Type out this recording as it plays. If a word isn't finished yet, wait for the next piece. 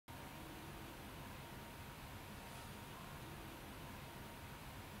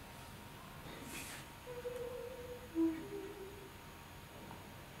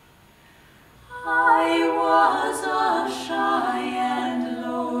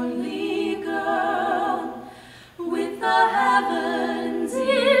heavens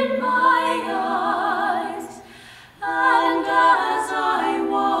in my eyes, and as I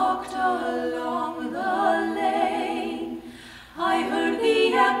walked along the lane, I heard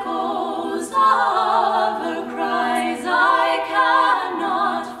the echoes of her cries. I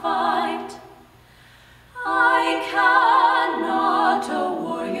cannot fight, I cannot a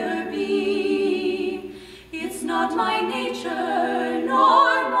warrior be. It's not my nature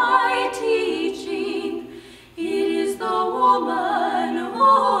nor my teaching, it is the womanhood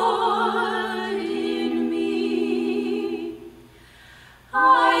in me.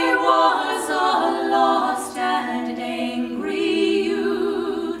 I was a lost and angry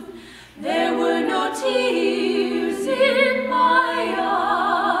youth. There were no tears in my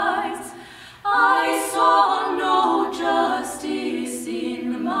eyes. I saw no justice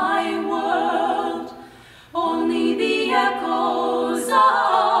in my world, only the echoes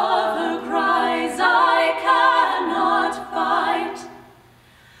of her cries. I cannot fight,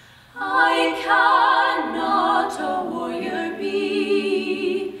 I cannot a warrior be.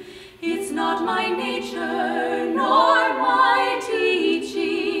 It's not my nature nor my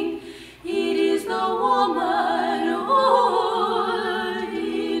teaching, it is the womanhood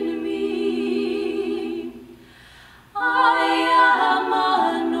in me. I am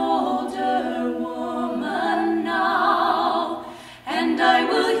an older woman now, and I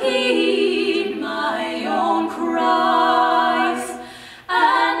will heal